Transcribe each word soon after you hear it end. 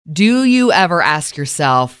Do you ever ask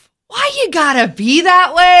yourself, why you gotta be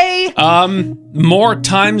that way? More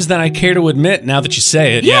times than I care to admit now that you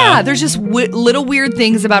say it. Yeah, there's just little weird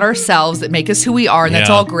things about ourselves that make us who we are, and that's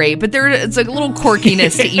all great. But it's a little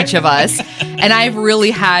quirkiness to each of us. And I've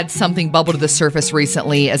really had something bubble to the surface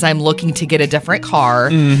recently as I'm looking to get a different car.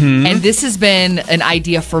 Mm-hmm. And this has been an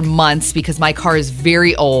idea for months because my car is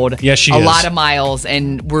very old. Yes, she is. A lot of miles,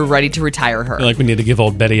 and we're ready to retire her. I feel like we need to give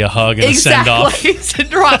old Betty a hug and a send-off.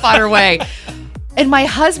 Send her off on her way. And my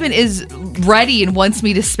husband is ready and wants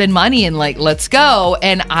me to spend money and let's go.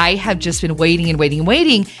 And I have just been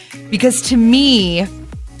waiting because to me,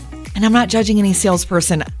 and I'm not judging any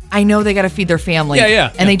salesperson, I know they got to feed their family.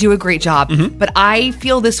 And they do a great job. Mm-hmm. But I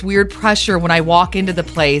feel this weird pressure when I walk into the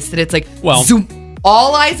place that it's zoom.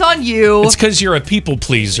 All eyes on you. It's because you're a people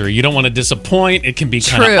pleaser. You don't want to disappoint. It can be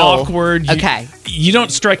kind of awkward. You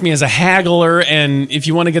don't strike me as a haggler, and if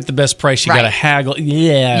you want to get the best price, you got to haggle.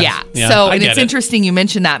 Yeah. So, and it's interesting you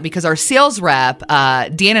mentioned that because our sales rep,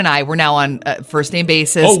 Dan and I, we're now on a first name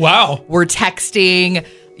basis. Oh, wow. We're texting,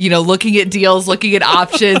 looking at deals, looking at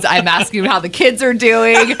options. I'm asking him how the kids are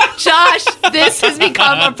doing. Josh, this has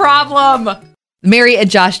become a problem. The Mary and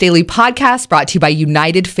Josh Daily Podcast brought to you by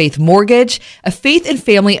United Faith Mortgage, a faith and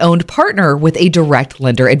family-owned partner with a direct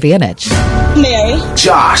lender advantage. Mary.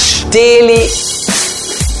 Josh. Daily.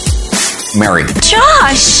 Mary.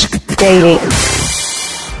 Josh. Daily.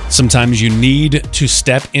 Sometimes you need to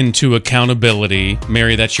step into accountability.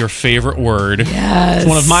 Mary, that's your favorite word. Yes. It's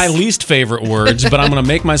one of my least favorite words, but I'm going to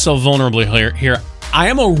make myself vulnerable here. I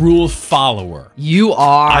am a rule follower. You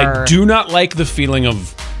are. I do not like the feeling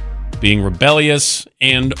of being rebellious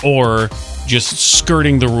and or just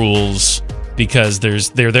skirting the rules because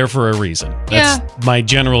they're there for a reason. That's my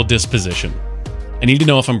general disposition. I need to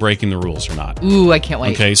know if I'm breaking the rules or not. Ooh, I can't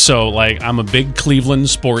wait. Okay, so I'm a big Cleveland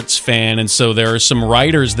sports fan, and so there are some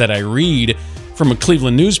writers that I read from a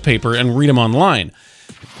Cleveland newspaper and read them online.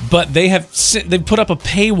 But they've put up a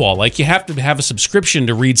paywall. You have to have a subscription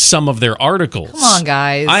to read some of their articles. Come on,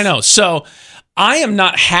 guys. I know. So I am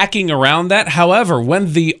not hacking around that. However,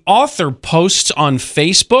 when the author posts on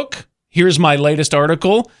Facebook, here's my latest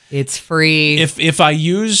article. It's free. If I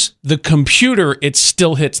use the computer, it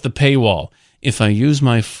still hits the paywall. If I use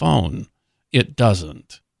my phone, it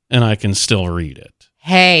doesn't, and I can still read it.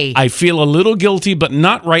 Hey. I feel a little guilty, but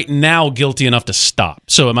not right now guilty enough to stop.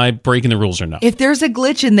 So am I breaking the rules or no? If there's a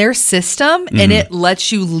glitch in their system and it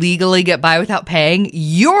lets you legally get by without paying,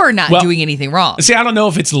 you're not doing anything wrong. See, I don't know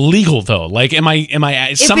if it's legal though. Am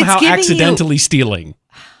I somehow accidentally stealing?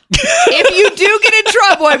 If you do get in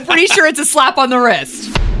trouble, I'm pretty sure it's a slap on the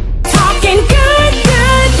wrist. Talking good news.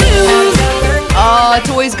 Oh, it's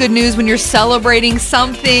always good news when you're celebrating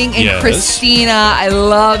something. And yes. Christina, I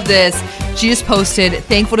love this. She just posted,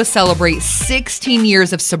 thankful to celebrate 16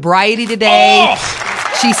 years of sobriety today. Oh.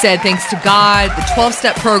 She said, thanks to God, the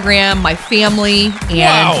 12-step program, my family,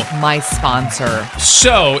 and my sponsor.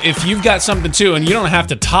 So if you've got something too, and you don't have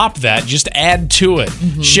to top that, just add to it.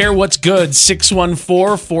 Mm-hmm. Share what's good,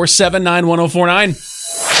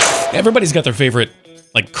 614-479-1049. Everybody's got their favorite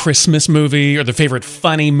Christmas movie or their favorite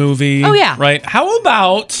funny movie. Oh, yeah. Right? How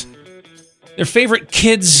about their favorite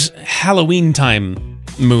kids' Halloween time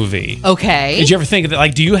movie? Okay. Did you ever think of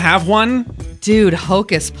that? Do you have one? Dude,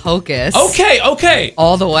 Hocus Pocus. Okay.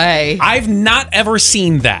 All the way. I've not ever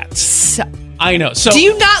seen that. I know. So, do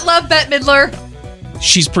you not love Bette Midler?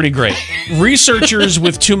 She's pretty great. Researchers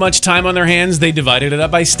with too much time on their hands, they divided it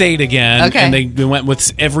up by state again. Okay. And they went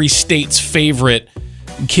with every state's favorite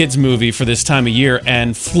kids movie for this time of year,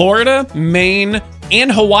 and Florida, Maine,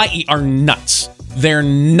 and Hawaii are nuts. They're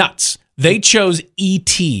nuts. They chose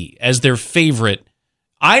E.T. as their favorite.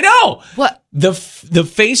 I know. What? The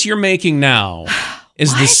face you're making now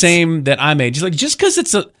is the same that I made. Just because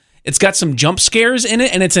it's got some jump scares in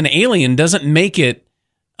it and it's an alien doesn't make it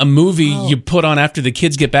a movie you put on after the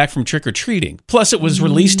kids get back from trick-or-treating. Plus, it was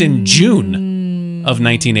released in June of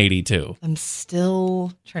 1982. I'm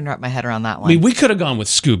still trying to wrap my head around that one. I mean, we could have gone with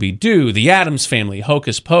Scooby-Doo, The Addams Family,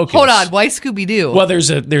 Hocus Pocus. Hold on, why Scooby-Doo? Well, there's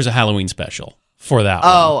a Halloween special for that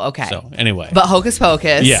one. Oh, okay. So, anyway. But Hocus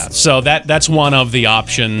Pocus. Yeah, so that's one of the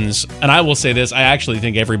options. And I will say this, I actually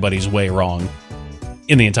think everybody's way wrong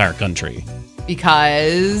in the entire country.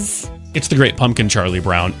 Because? It's The Great Pumpkin, Charlie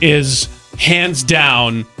Brown, is hands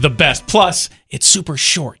down the best. Plus, it's super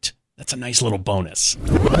short. That's a nice little bonus.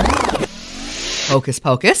 Hocus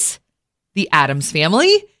Pocus, The Addams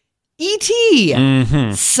Family, E.T.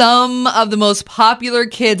 Mm-hmm. Some of the most popular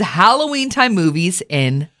kids' Halloween time movies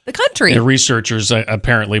in the the country. The researchers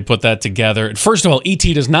apparently put that together. First of all,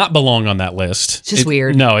 E.T. does not belong on that list. It's just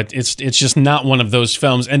weird. No, it's just not one of those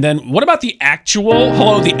films. And then what about the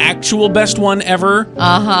actual best one ever?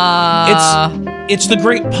 It's The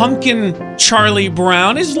Great Pumpkin, Charlie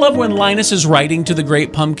Brown. I just love when Linus is writing to the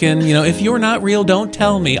Great Pumpkin, if you're not real, don't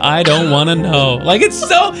tell me. I don't want to know. Like, it's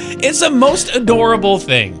the most adorable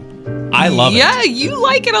thing. I love it. Yeah, you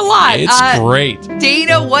like it a lot. It's great.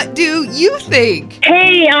 Dana, what do you think?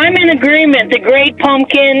 Hey, I'm in agreement. The Great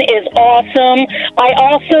Pumpkin is awesome. I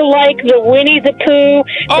also like the Winnie the Pooh.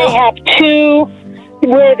 They have two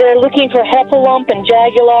where they're looking for Heffalump and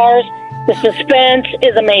Jaguars. The suspense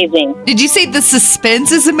is amazing. Did you say the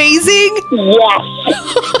suspense is amazing? Yes.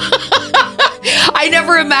 I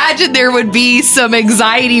never imagined there would be some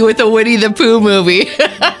anxiety with a Winnie the Pooh movie.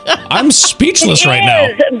 I'm speechless right now.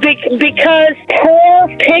 Because poor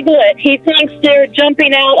Piglet, he thinks they're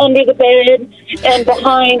jumping out under the bed and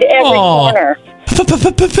behind every corner.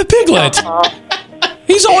 Piglet.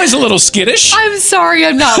 He's always a little skittish. I'm sorry,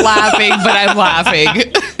 I'm not laughing, but I'm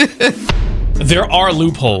laughing. There are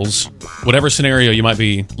loopholes. Whatever scenario you might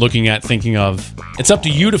be looking at, thinking of, it's up to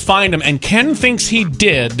you to find them. And Ken thinks he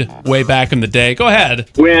did way back in the day. Go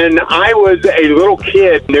ahead. When I was a little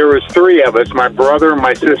kid, there was three of us, my brother,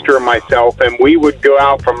 my sister, and myself, and we would go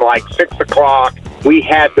out from like 6 o'clock. We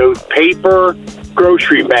had those paper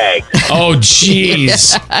grocery bags. Oh,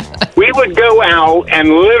 jeez. We would go out and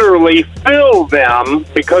literally fill them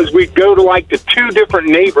because we'd go to like the two different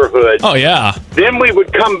neighborhoods. Oh, yeah. Then we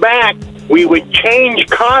would come back. We would change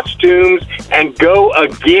costumes and go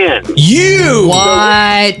again. You?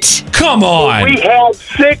 What? Come on. We had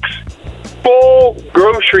 6 full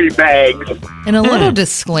grocery bags. And a little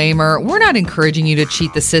disclaimer, we're not encouraging you to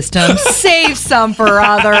cheat the system. Save some for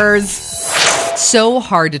others. So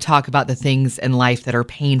hard to talk about the things in life that are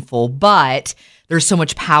painful, but there's so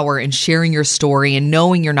much power in sharing your story and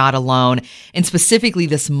knowing you're not alone. And specifically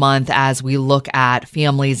this month, as we look at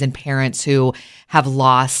families and parents who have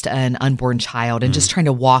lost an unborn child and just trying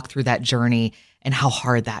to walk through that journey and how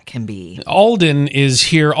hard that can be. Alden is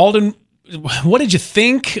here. Alden, what did you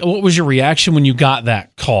think? What was your reaction when you got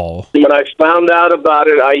that call? When I found out about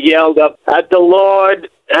it, I yelled up at the Lord,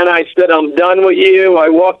 and I said, I'm done with you. I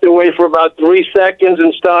walked away for about 3 seconds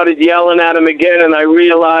and started yelling at him again, and I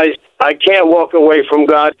realized I can't walk away from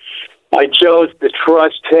God. I chose to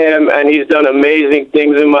trust him, and he's done amazing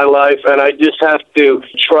things in my life, and I just have to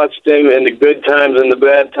trust him in the good times and the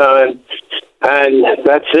bad times, and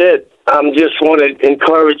that's it. I just want to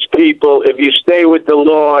encourage people, if you stay with the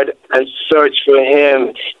Lord and search for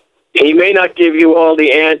him, he may not give you all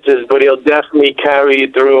the answers, but he'll definitely carry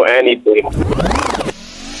you through anything.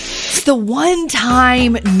 It's the one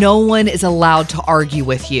time no one is allowed to argue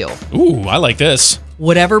with you. Ooh, I like this.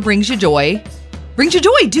 Whatever brings you joy. Brings you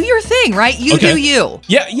joy. Do your thing, right? You do you.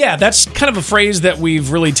 Yeah, that's kind of a phrase that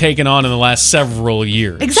we've really taken on in the last several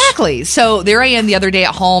years. Exactly. So there I am the other day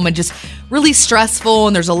at home and just really stressful,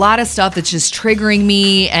 and there's a lot of stuff that's just triggering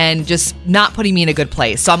me and just not putting me in a good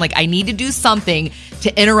place. So I'm like, I need to do something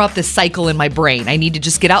to interrupt this cycle in my brain. I need to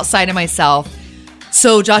just get outside of myself.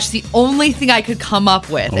 So Josh, the only thing I could come up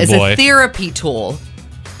with as a therapy tool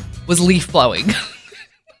was leaf blowing.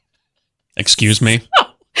 Excuse me?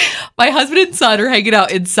 My husband and son are hanging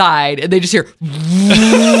out inside, and they just hear,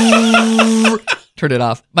 turn it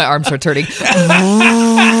off. My arms start turning.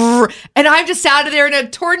 And I'm just out of there in a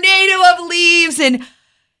tornado of leaves, and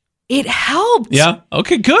it helped. Yeah.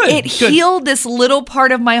 Okay, good. It healed this little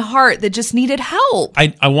part of my heart that just needed help.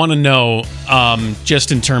 I want to know,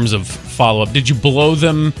 just in terms of follow-up, did you blow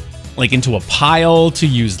them like into a pile to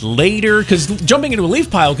use later? Because jumping into a leaf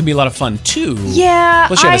pile can be a lot of fun too. Yeah.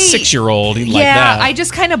 Plus you had a 6-year-old. He'd like that. Yeah, I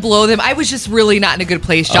just kind of blow them. I was just really not in a good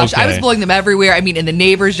place, Josh. Okay. I was blowing them everywhere. I mean, in the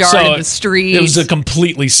neighbor's yard, in the street. It was a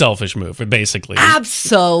completely selfish move, basically.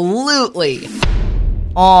 Absolutely.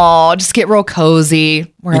 Oh, just get real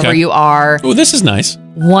cozy wherever you are. Oh, this is nice.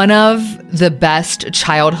 One of the best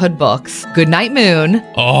childhood books, Goodnight Moon.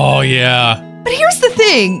 Oh, yeah. But here's the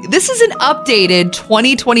thing. This is an updated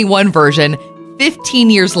 2021 version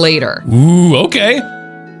 15 years later. Ooh, okay.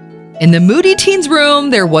 In the moody teen's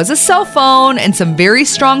room, there was a cell phone and some very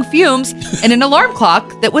strong fumes and an alarm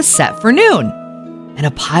clock that was set for noon. And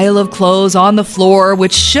a pile of clothes on the floor,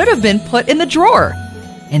 which should have been put in the drawer.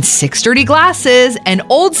 And 6 dirty glasses, an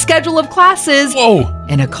old schedule of classes,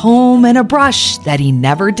 and a comb and a brush that he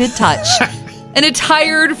never did touch. And a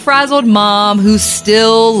tired, frazzled mom who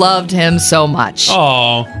still loved him so much.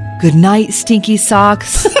 Oh. Good night, stinky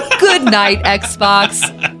socks. Good night, Xbox.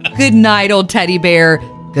 Good night, old teddy bear.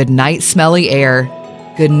 Good night, smelly air.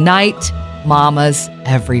 Good night, mamas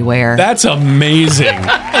everywhere. That's amazing.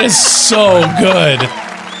 That is so good.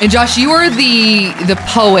 And Josh, you are the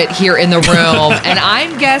poet here in the room, and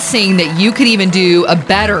I'm guessing that you could even do a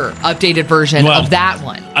better updated version of that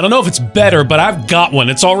one. I don't know if it's better, but I've got one.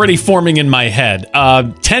 It's already forming in my head.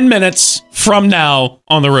 10 minutes from now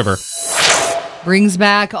on the river. Brings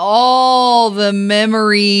back all the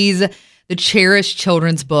memories. The cherished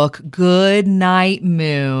children's book, Good Night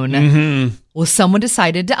Moon. Mm-hmm. Well, someone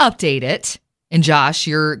decided to update it. And Josh,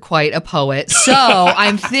 you're quite a poet. So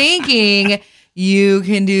I'm thinking you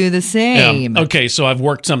can do the same. Yeah. Okay, so I've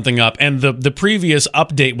worked something up. And the previous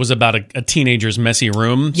update was about a teenager's messy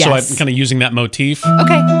room. Yes. So I'm kind of using that motif.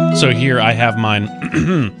 Okay. So here I have mine.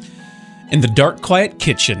 In the dark, quiet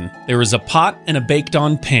kitchen, there is a pot and a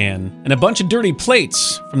baked-on pan and a bunch of dirty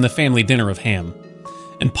plates from the family dinner of ham.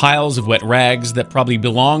 And piles of wet rags that probably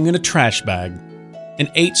belong in a trash bag. And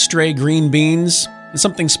 8 stray green beans and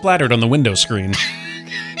something splattered on the window screen.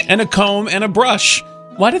 And a comb and a brush.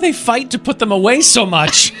 Why do they fight to put them away so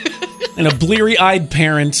much? And a bleary-eyed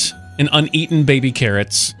parent and uneaten baby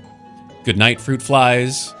carrots. Good night, fruit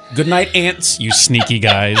flies. Good night, ants, you sneaky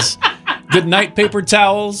guys. Good night, paper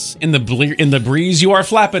towels. In the breeze you are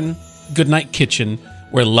flapping. Good night, kitchen,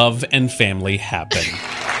 where love and family happen.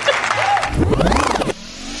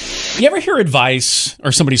 You ever hear advice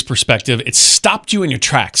or somebody's perspective? It stopped you in your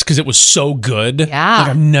tracks because it was so good. Yeah. Like,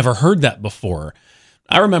 I've never heard that before.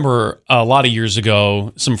 I remember a lot of years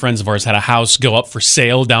ago, some friends of ours had a house go up for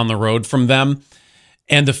sale down the road from them.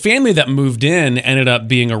 And the family that moved in ended up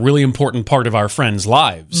being a really important part of our friends'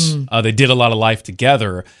 lives. They did a lot of life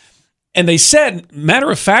together. And they said,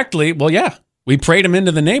 matter-of-factly, well, yeah, we prayed them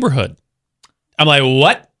into the neighborhood. I'm like,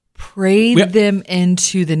 what? Prayed them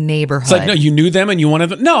into the neighborhood. It's like, no, you knew them and you wanted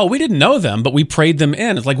them. No, we didn't know them, but we prayed them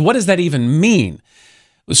in. It's like, what does that even mean?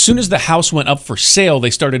 As soon as the house went up for sale,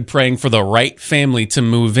 they started praying for the right family to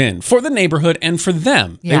move in, for the neighborhood and for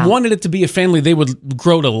them. Yeah. They wanted it to be a family they would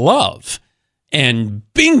grow to love. And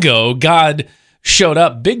bingo, God showed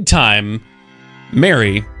up big time.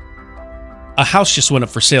 Mary, a house just went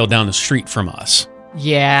up for sale down the street from us.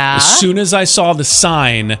 Yeah. As soon as I saw the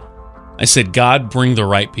sign, I said, God, bring the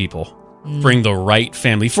right people. Bring the right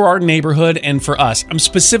family for our neighborhood and for us. I'm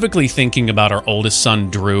specifically thinking about our oldest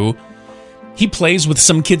son, Drew. He plays with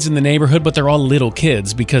some kids in the neighborhood, but they're all little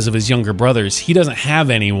kids because of his younger brothers. He doesn't have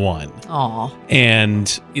anyone. Aw.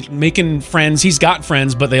 And making friends, he's got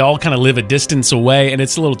friends, but they all kind of live a distance away, and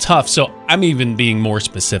it's a little tough. So I'm even being more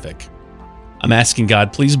specific. I'm asking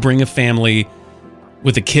God, please bring a family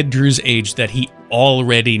with a kid Drew's age that he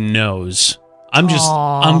already knows.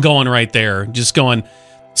 I'm going right there. Just going,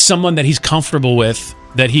 someone that he's comfortable with,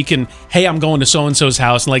 that he can, hey, I'm going to so-and-so's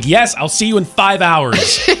house. And like, yes, I'll see you in 5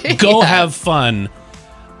 hours. Go have fun.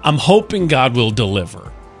 I'm hoping God will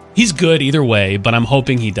deliver. He's good either way, but I'm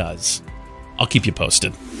hoping he does. I'll keep you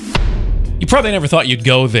posted. You probably never thought you'd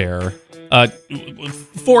go there.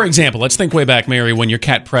 For example, let's think way back, Mary, when your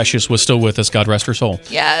cat Precious was still with us, God rest her soul.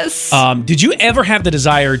 Yes. Did you ever have the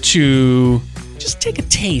desire to just take a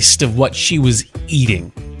taste of what she was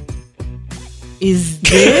eating? Is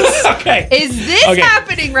this Okay. Is this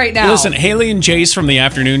happening right now? Listen, Haley and Jace from the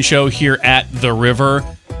afternoon show here at the River.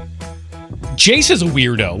 Jace is a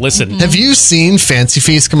weirdo. Listen. Have you seen Fancy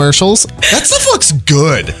Feast commercials? That stuff looks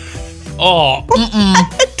good. Oh.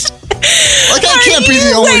 Like, I can't be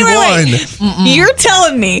the only one. You're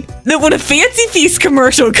telling me that when a Fancy Feast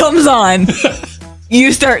commercial comes on,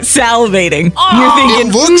 you start salivating. You're thinking,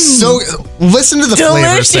 It looks so... Listen to the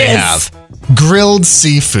flavors they delicious. have. Grilled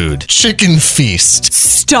seafood, chicken feast.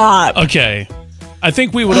 Stop. Okay. I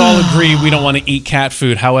think we would all agree we don't want to eat cat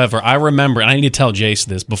food. However, I remember, and I need to tell Jace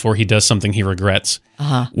this before he does something he regrets.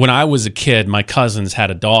 When I was a kid, my cousins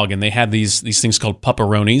had a dog, and they had these things called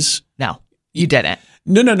pupperonis. No, you didn't.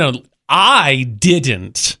 No. I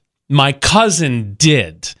didn't. My cousin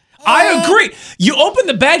did. I agree. You open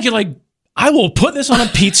the bag, you're like, I will put this on a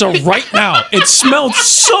pizza right now. It smelled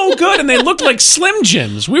so good, and they looked like Slim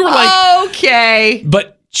Jims. We were like... Okay.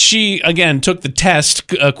 But she, again, took the test,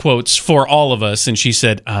 quotes, for all of us, and she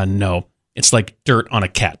said, no, it's like dirt on a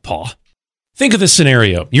cat paw. Think of this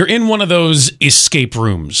scenario. You're in one of those escape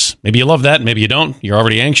rooms. Maybe you love that, maybe you don't. You're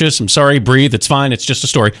already anxious. I'm sorry, breathe, it's fine, it's just a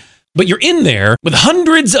story. But you're in there with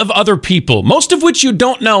hundreds of other people, most of which you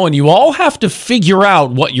don't know, and you all have to figure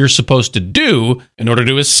out what you're supposed to do in order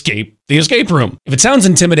to escape the escape room. If it sounds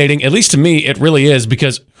intimidating, at least to me, it really is,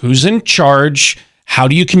 because who's in charge? How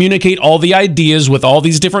do you communicate all the ideas with all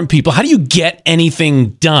these different people? How do you get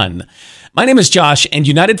anything done? My name is Josh, and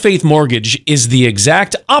United Faith Mortgage is the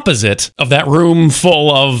exact opposite of that room full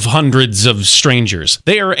of hundreds of strangers.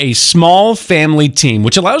 They are a small family team,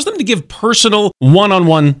 which allows them to give personal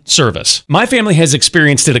one-on-one service. My family has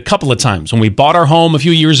experienced it a couple of times when we bought our home a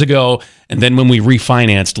few years ago, and then when we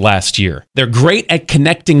refinanced last year. They're great at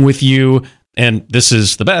connecting with you, and this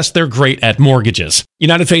is the best, they're great at mortgages.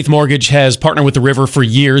 United Faith Mortgage has partnered with the River for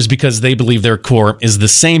years because they believe their core is the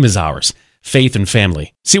same as ours. Faith and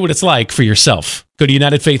family. See what it's like for yourself. Go to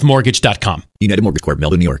UnitedFaithMortgage.com. United Mortgage Corp,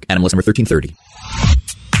 Melville, New York. NMLS number 1330.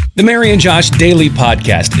 The Mary and Josh Daily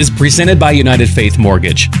Podcast is presented by United Faith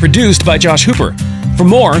Mortgage. Produced by Josh Hooper. For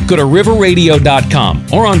more, go to riverradio.com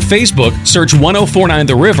or on Facebook, search 1049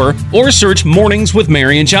 The River or search Mornings with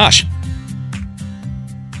Mary and Josh.